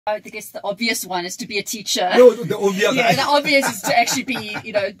I guess the obvious one is to be a teacher. No, the obvious. Yeah, the obvious is to actually be,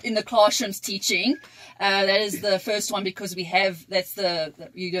 in the classrooms teaching. That is the first one because that's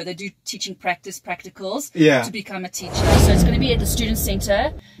they do teaching practicals to become a teacher. So it's going to be at the Student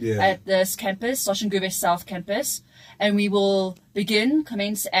Center at this campus, Tshwane South Campus. And we will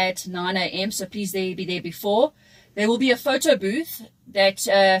commence at 9 a.m. So please be there before. There will be a photo booth that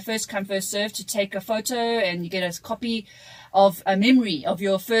first come, first serve to take a photo, and you get a copy of a memory of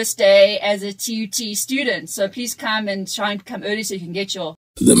your first day as a TUT student. So please come and try and come early so you can get your...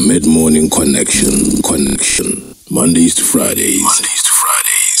 The Mid-Morning Connection. Mondays to Fridays.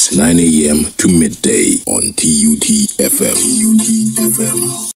 9 a.m. to midday on TUT FM.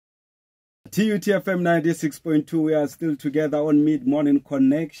 TUT FM 96.2, we are still together on Mid-Morning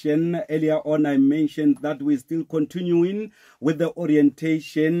Connection. Earlier on, I mentioned that we're still continuing with the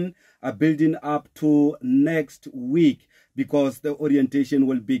orientation, building up to next week, because the orientation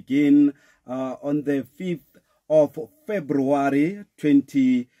will begin on the 5th of February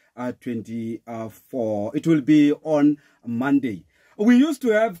 2024. It will be on Monday. We used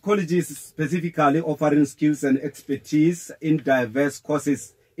to have colleges specifically offering skills and expertise in diverse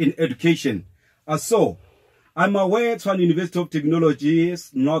courses in education. So, I'm aware Tshwane University of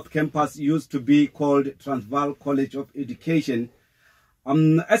Technology's North Campus used to be called Transvaal College of Education.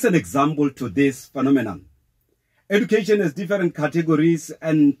 As an example to this phenomenon, education has different categories,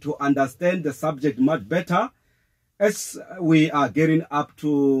 and to understand the subject much better, as we are getting up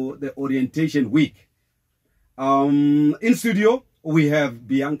to the orientation week. In studio, we have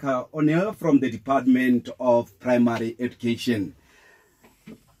Bianca O'Neil from the Department of Primary Education.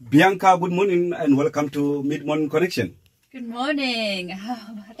 Bianca, good morning and welcome to Mid-Morning Connection. Good morning.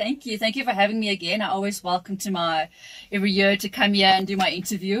 Thank you. Thank you for having me again. I always welcome to every year to come here and do my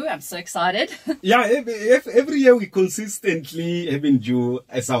interview. I'm so excited. Yeah, every year we consistently having you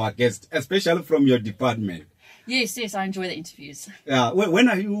as our guest, especially from your department. Yes, I enjoy the interviews. Yeah, when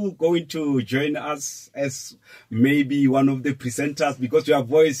are you going to join us as maybe one of the presenters, because your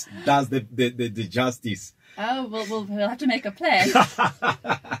voice does the justice? Oh, we'll have to make a plan.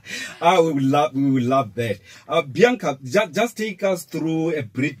 We will love that. Bianca, just take us through a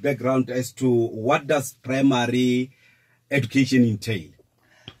brief background as to what does primary education entail.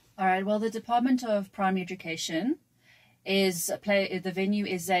 All right. Well, the Department of Primary Education the venue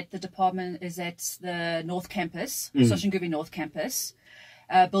is at the North Campus, Tshwane North Campus,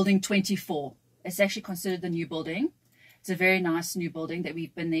 building 24. It's actually considered the new building. It's a very nice new building that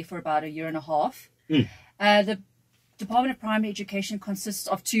we've been there for about a year and a half. The Department of Primary Education consists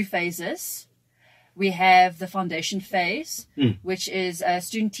of two phases. We have the foundation phase, which is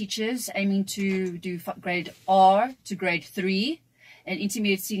student teachers aiming to do grade R to grade 3, and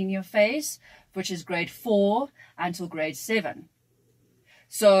intermediate senior phase, which is grade 4 until grade 7.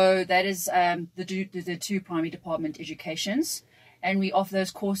 So that is the two primary department educations, and we offer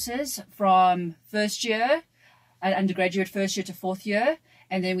those courses from first year, undergraduate first year to fourth year,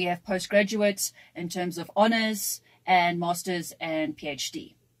 and then we have postgraduates in terms of honors and masters and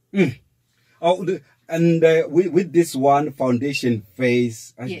PhD. With this one foundation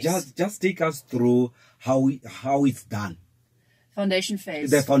phase, yes. just take us through how it's done. Foundation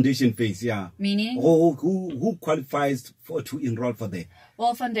phase. The foundation phase, yeah. Meaning? Who qualifies to enroll for that?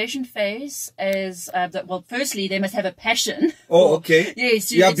 Well, foundation phase is firstly they must have a passion. Oh, okay.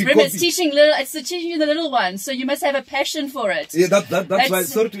 Yes, it's teaching the little ones, so you must have a passion for it. Yeah, that's why.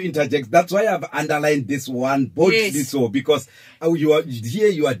 Sorry to interject. That's why I've underlined this one because you are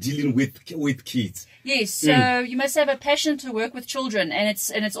dealing with kids. Yes, so you must have a passion to work with children, and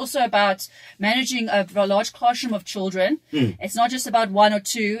it's also about managing a large classroom of children. It's not just about one or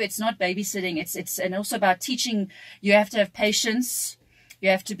two. It's not babysitting. It's also about teaching. You have to have patience. You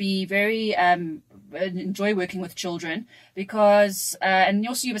have to be very enjoy working with children, because and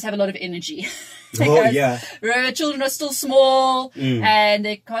also you must have a lot of energy. Children are still small, and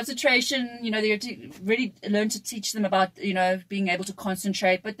their concentration. They have to really learn to teach them about being able to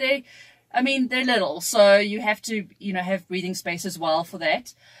concentrate, but they're little, so you have to, have breathing space as well for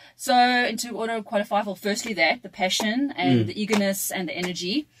that. So, and to order to qualify for, firstly, the passion and the eagerness and the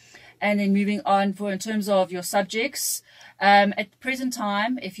energy. And then moving on in terms of your subjects, at the present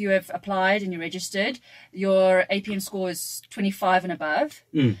time, if you have applied and you're registered, your APM score is 25 and above.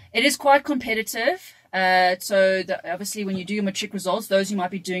 It is quite competitive. Obviously, when you do your matric results, those who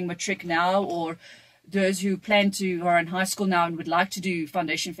might be doing matric now, or those who are in high school now and would like to do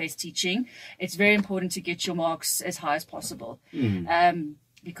foundation phase teaching, it's very important to get your marks as high as possible,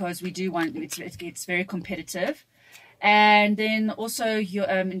 because we do want it's very competitive. And then also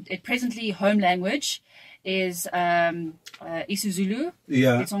presently home language is isiZulu,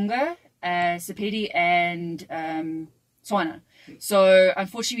 Yeah. Xitsonga, Sepedi, and Tswana. So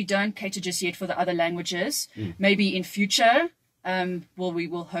unfortunately, we don't cater just yet for the other languages. Maybe in future, we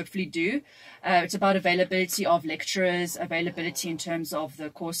will hopefully do. It's about availability of lecturers, availability in terms of the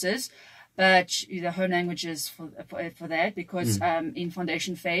courses, but the home languages for that, because in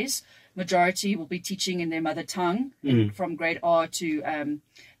foundation phase, majority will be teaching in their mother tongue from grade R to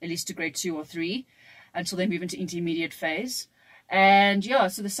at least to grade 2 or 3 until they move into intermediate phase. And yeah,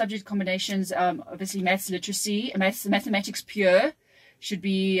 so the subject combinations, obviously mathematics pure should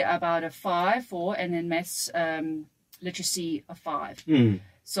be about a 5, 4, and then maths literacy a 5,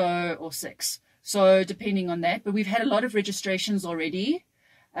 so, or 6. So depending on that, but we've had a lot of registrations already.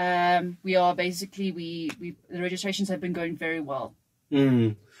 We are basically, the registrations have been going very well.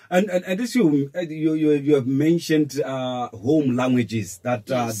 And as you have mentioned home languages, that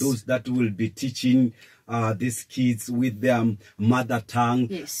Yes. those that will be teaching these kids with their mother tongue.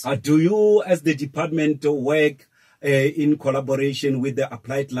 Yes. Do you, as the department, work in collaboration with the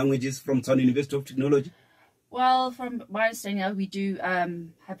applied languages from Tshwane University of Technology? Well, from my understanding, we do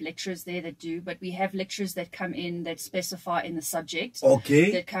have lecturers there that do, but we have lecturers that come in that specify in the subject.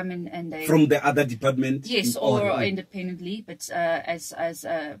 Okay. That come in and they... From the other department? Yes, or independently, but as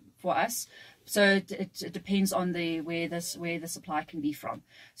for us. So it depends on where the supply can be from.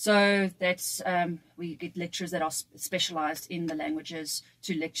 So that's we get lecturers that are specialized in the languages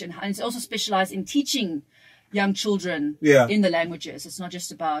to lecture, and it's also specialized in teaching young children in the languages. It's not just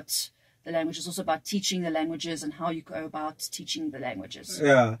about the language, it's also about teaching the languages and how you go about teaching the languages.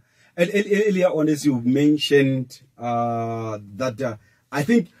 Yeah. And earlier on, as you mentioned, that I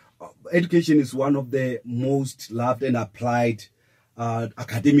think education is one of the most loved and applied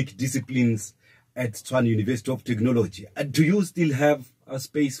academic disciplines at Tshwane University of Technology. Do you still have a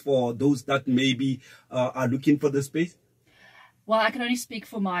space for those that maybe are looking for the space? Well, I can only speak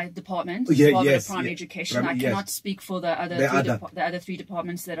for my department, primary education. I cannot speak for the other 3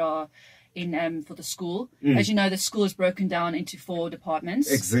 departments that are in for the school. As you know, the school is broken down into 4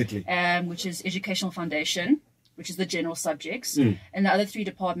 departments. Exactly. Which is educational foundation, which is the general subjects, and the other 3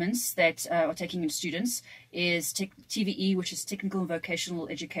 departments that are taking in students is TVE, which is technical and vocational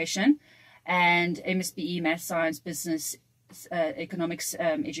education, and MSBE, math, science, business, economics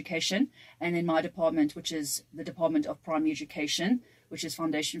education, and then my department, which is the Department of Primary Education, which is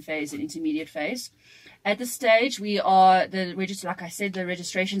foundation phase and intermediate phase. At this stage, like I said, the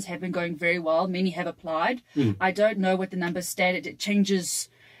registrations have been going very well. Many have applied. I don't know what the numbers stand. It changes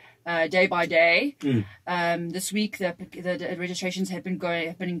day by day. This week, the registrations have been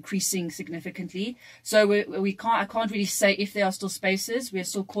increasing significantly. So I can't really say if there are still spaces. We are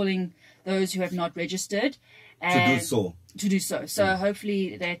still calling those who have not registered to do so. So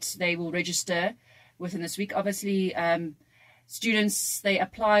hopefully that they will register within this week. Obviously, students, they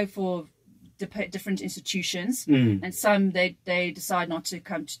apply for different institutions, and some they decide not to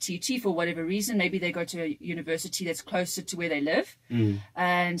come to TUT for whatever reason. Maybe they go to a university that's closer to where they live,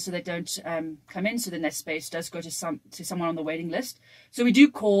 and so they don't come in. So then that space does go to someone on the waiting list. So we do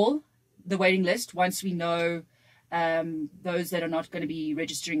call the waiting list once we know those that are not going to be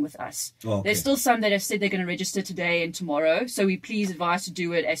registering with us. Okay. There's still some that have said they're going to register today and tomorrow, so we please advise to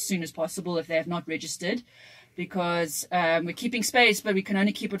do it as soon as possible if they have not registered, because we're keeping space, but we can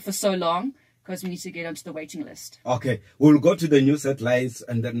only keep it for so long because we need to get onto the waiting list. Okay, we'll go to the news headlines,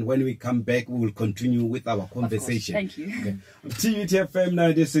 and then when we come back, we will continue with our conversation. Thank you. Okay. TUT FM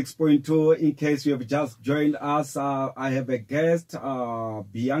 96.2. In case you have just joined us, I have a guest,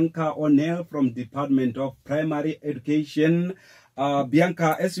 Bianca O'Neil from Department of Primary Education.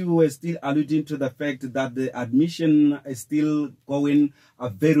 Bianca, as you were still alluding to the fact that the admission is still going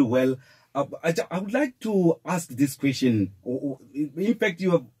very well, I would like to ask this question. In fact,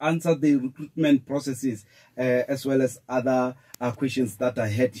 you have answered the recruitment processes as well as other questions that I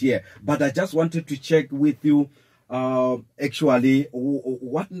had here. But I just wanted to check with you, actually,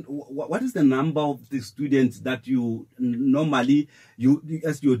 what is the number of the students that you normally,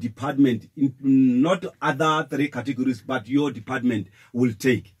 as your department, not other 3 categories, but your department will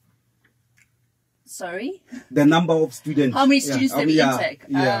take? Sorry? The number of students. How many students that we intake?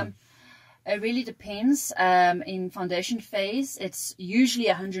 Yeah. It really depends. In foundation phase, it's usually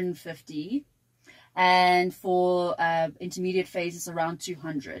 150. And for intermediate phase, it's around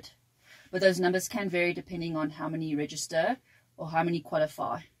 200. But those numbers can vary depending on how many register or how many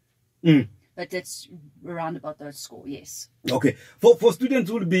qualify. But that's around about those score, yes. Okay. For students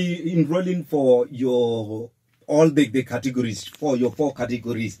who will be enrolling for all the categories, for your 4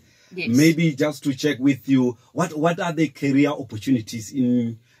 categories, yes. Maybe just to check with you, what are the career opportunities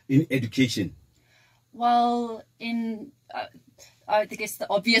in education? Well, I guess the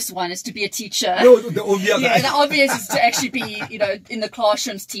obvious one is to be a teacher. No, the obvious. Yeah, the obvious is to actually be, in the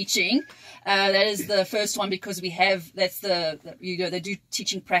classrooms teaching. That is the first one because they do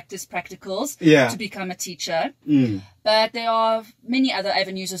teaching practicals to become a teacher. But there are many other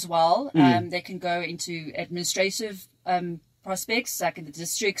avenues as well. They can go into administrative prospects, like in the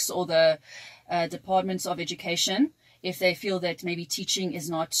districts or the departments of education, if they feel that maybe teaching is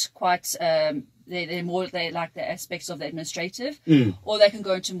not quite they like the aspects of the administrative, or they can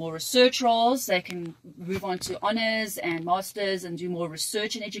go into more research roles. They can move on to honors and masters and do more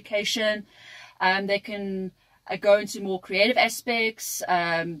research in education. They can go into more creative aspects,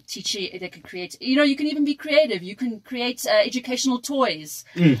 teaching. They can create, you can even be creative. You can create educational toys.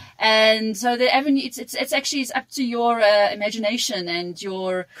 And so the avenue, it's up to your imagination and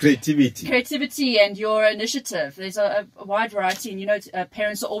your creativity and your initiative. There's a wide variety, and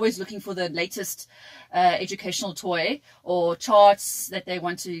parents are always looking for the latest educational toy or charts that they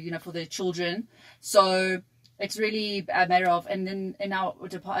want to, for their children. So it's really a matter of, and then in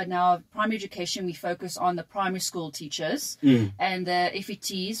our primary education, we focus on the primary school teachers and the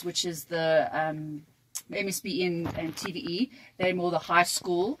FETs, which is the MSB and TVE. They're more the high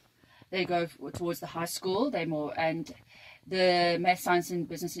school. They go towards the high school. They're more, and the math, science, and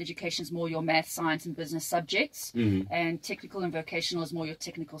business and education is more your math, science, and business subjects, and technical and vocational is more your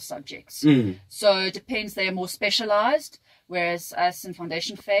technical subjects. So it depends. They are more specialized, whereas us in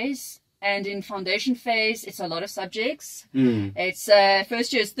foundation phase. And in foundation phase, it's a lot of subjects. It's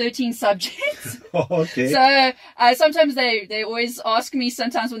first year is 13 subjects. Okay. So sometimes they always ask me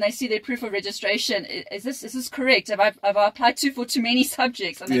sometimes when they see their proof of registration, is this correct? Have I applied for too many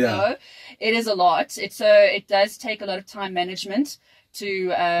subjects? And they go, it is a lot. It does take a lot of time management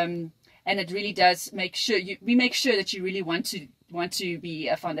to and it really does make sure we make sure that you really want to be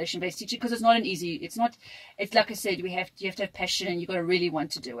a foundation-based teacher, because it's like I said, you have to have passion and you've got to really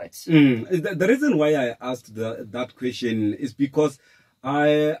want to do it. The reason why I asked that question is because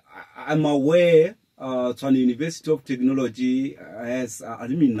I'm aware Tshwane University of Technology has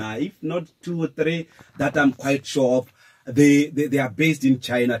alumni, if not 2 or 3, that I'm quite sure of. They are based in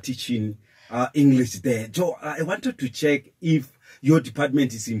China teaching English there. So I wanted to check if your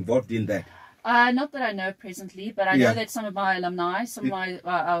department is involved in that. Not that I know presently, but I know that some of my alumni, some of my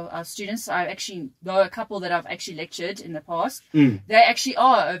our students, I actually know a couple that I've actually lectured in the past. They actually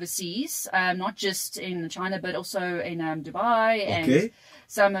are overseas, not just in China, but also in Dubai, and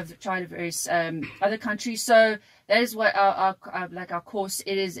some have tried various other countries. So that is what our course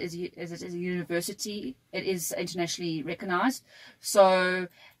is a university. It is internationally recognized, so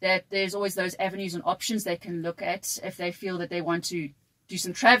that there's always those avenues and options they can look at if they feel that they want to do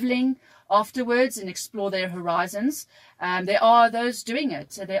some traveling afterwards and explore their horizons. There are those doing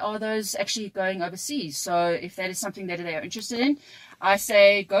it. So there are those actually going overseas. So if that is something that they are interested in, I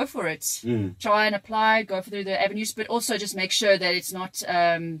say go for it. Try and apply, go through the avenues, but also just make sure that it's not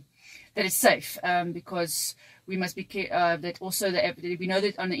that it's safe, because we must be that also we know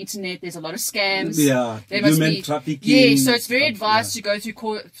that on the internet there's a lot of scams. Human trafficking. Yeah, so it's very advised to go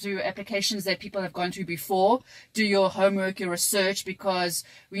through applications that people have gone through before. Do your homework, your research, because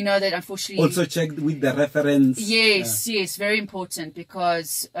we know that unfortunately. Also check with the reference. Yes, very important,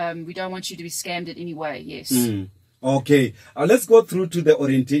 because we don't want you to be scammed in any way. Yes. Okay, let's go through to the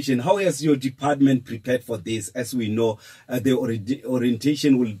orientation. How has your department prepared for this? As we know, the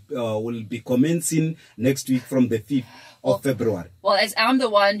orientation will be commencing next week from the 5th of February. Well, as I'm the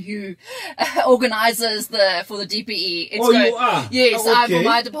one who organizes for the DPE. You are? Yes, I'm for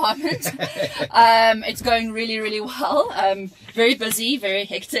my department. It's going really, really well. Very busy, very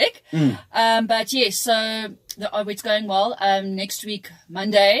hectic. But yes, so it's going well. Next week,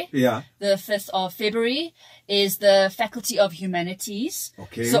 Monday, the 5th of February, is the Faculty of Humanities.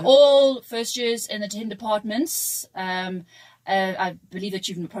 So all first years in the 10 departments, I believe that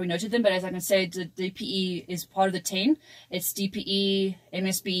you've probably noted them, but as I can say, the DPE is part of the 10. It's DPE,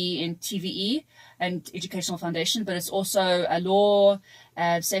 MSB, and TVE, and Educational Foundation, but it's also a law,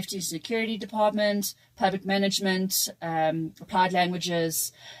 safety and security department, public management, applied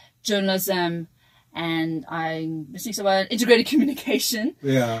languages, journalism, and I'm missing someone, integrated communication.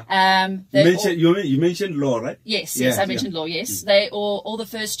 You mentioned law, right? Yes, I mentioned law, yes. They all the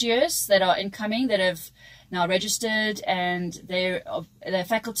first years that are incoming, that have now registered, and their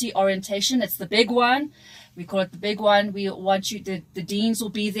faculty orientation, it's the big one. We call it the big one. We want you, the deans will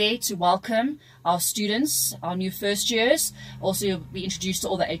be there to welcome our students, our new first years. Also, you'll be introduced to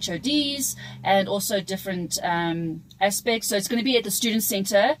all the HODs and also different aspects. So it's going to be at the Student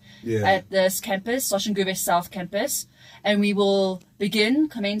Center at this campus, Tshwane South Campus. And we will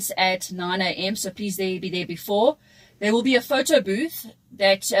commence at 9 a.m. So please be there before. There will be a photo booth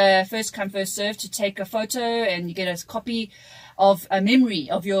that first come, first serve to take a photo, and you get a copy of a memory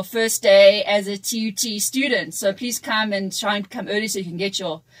of your first day as a TUT student. So please come and try and come early so you can get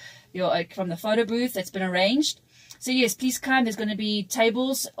your from the photo booth that's been arranged. So yes, please come. There's going to be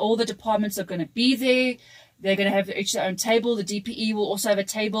tables. All the departments are going to be there. They're going to have each their own table. The DPE will also have a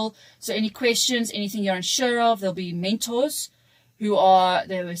table. So any questions, anything you're unsure of, there'll be mentors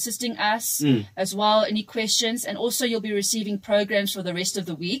they're assisting us as well. Any questions, and also you'll be receiving programs for the rest of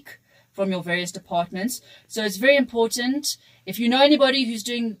the week from your various departments. So it's very important. If you know anybody who's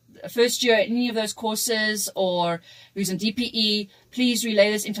doing a first year at any of those courses or who's in DPE, please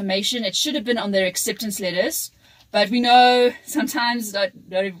relay this information. It should have been on their acceptance letters, but we know sometimes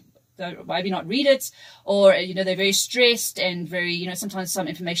maybe not read it, or they're very stressed and very sometimes some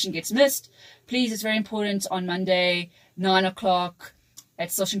information gets missed. Please, it's very important on Monday 9 o'clock at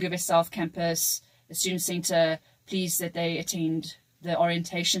Tshwane South Campus, the Student Center. Please that they attend the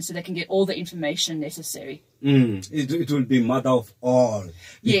orientation so they can get all the information necessary. It will be mother of all,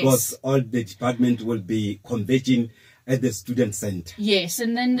 because all the department will be converging at the student center. Yes,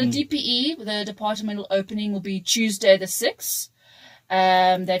 and then the DPE, the departmental opening, will be Tuesday the 6th.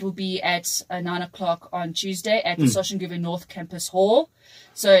 That will be at 9 o'clock on Tuesday at the Tshwane North Campus Hall.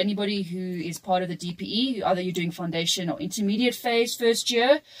 So anybody who is part of the DPE, either you're doing foundation or intermediate phase first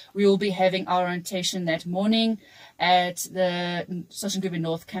year, we will be having our orientation that morning at the Tshwane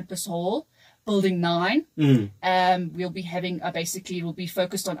North Campus Hall, Building 9. We'll be having basically will be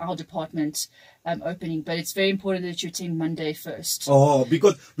focused on our department opening, but it's very important that you attend Monday first. Oh,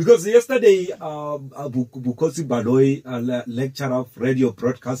 because yesterday Bukosi Baloy, lecturer of radio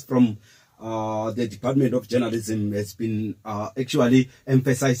broadcast from the Department of Journalism, has been actually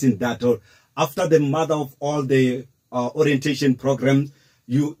emphasizing that after the mother of all the orientation programs,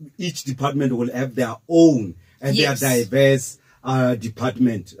 each department will have their own and their diverse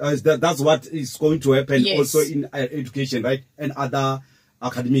department. That's what is going to happen also in education, right? And other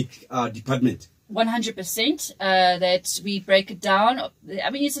academic department. 100%, that we break it down.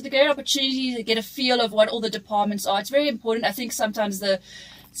 I mean, it's a great opportunity to get a feel of what all the departments are. It's very important. I think sometimes the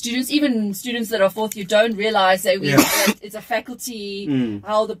students, even students that are fourth year, don't realize that it's a faculty,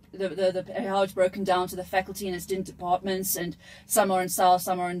 how how it's broken down to the faculty and its different departments, and some are in south,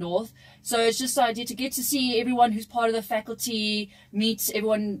 some are in north. So it's just the idea to get to see everyone who's part of the faculty, meet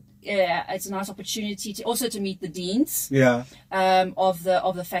everyone. It's a nice opportunity to also to meet the deans of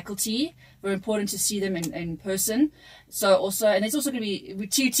the faculty. Very important to see them in person. So also, and it's also going to be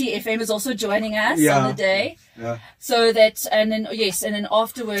TUT FM is also joining us on the day. So that, and then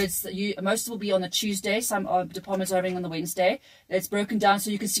afterwards, most will be on the Tuesday. Some departments are having on the Wednesday. It's broken down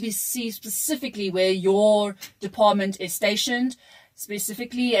so you can see specifically where your department is stationed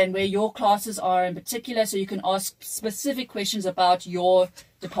specifically and where your classes are in particular, so you can ask specific questions about your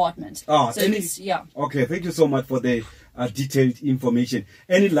department. Okay, thank you so much for the detailed information.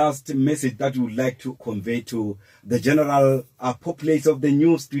 Any last message that you would like to convey to the general populace of the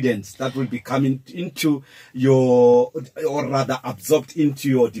new students that will be coming into your, or rather absorbed into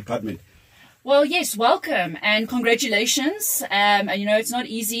your department? Well, yes, welcome and congratulations. And it's not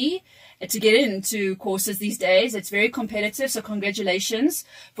easy to get into courses these days. It's very competitive, so congratulations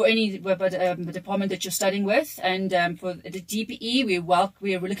for any department that you're studying with. And for the DPE,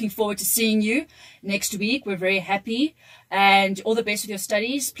 we are looking forward to seeing you next week. We're very happy, and all the best with your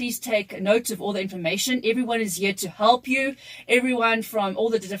studies. Please take note of all the information. Everyone is here to help you. Everyone from all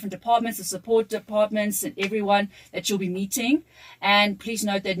the different departments, the support departments, and everyone that you'll be meeting. And please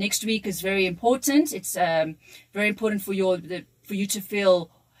note that next week is very important. It's very important for you to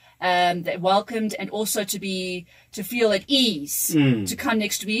feel welcomed, and also to feel at ease to come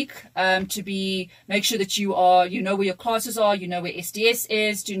next week, make sure that you know where your classes are, you know where SDS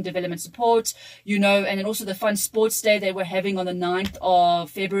is, student development support, and then also the fun sports day that we're having on the 9th of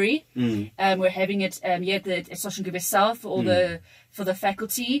February. We're having it at Tshwane South for the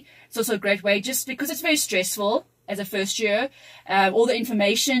faculty. It's also a great way, just because it's very stressful as a first year. All the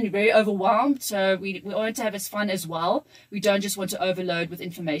information, you're very overwhelmed. So we want to have as fun as well. We don't just want to overload with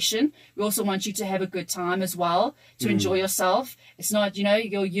information. We also want you to have a good time as well, to enjoy yourself. It's not, you know,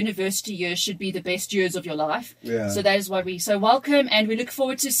 your university years should be the best years of your life. Yeah. So that is what so welcome, and we look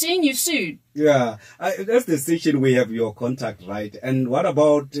forward to seeing you soon. Yeah, that's the station we have your contact, right? And what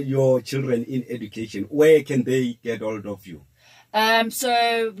about your children in education? Where can they get hold of you?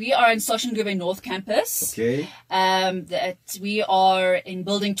 So we are in Tshwane North Campus. Okay. We are in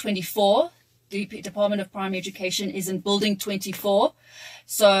Building 24. The Department of Primary Education is in Building 24.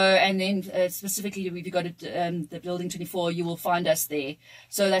 So, and then specifically, if you go to the Building 24, you will find us there.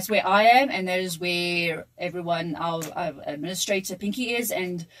 So that's where I am, and that is where everyone, our administrator Pinky is,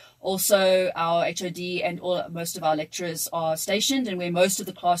 and also our HOD and most of our lecturers are stationed, and where most of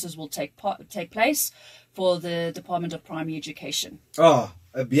the classes will take place for the Department of Primary Education.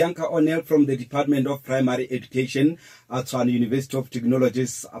 Bianca O'Neil from the Department of Primary Education at Tshwane University of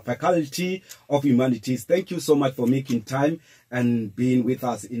Technology's Faculty of Humanities. Thank you so much for making time and being with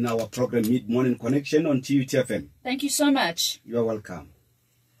us in our program Mid-Morning Connection on TUT FM. Thank you so much. You're welcome.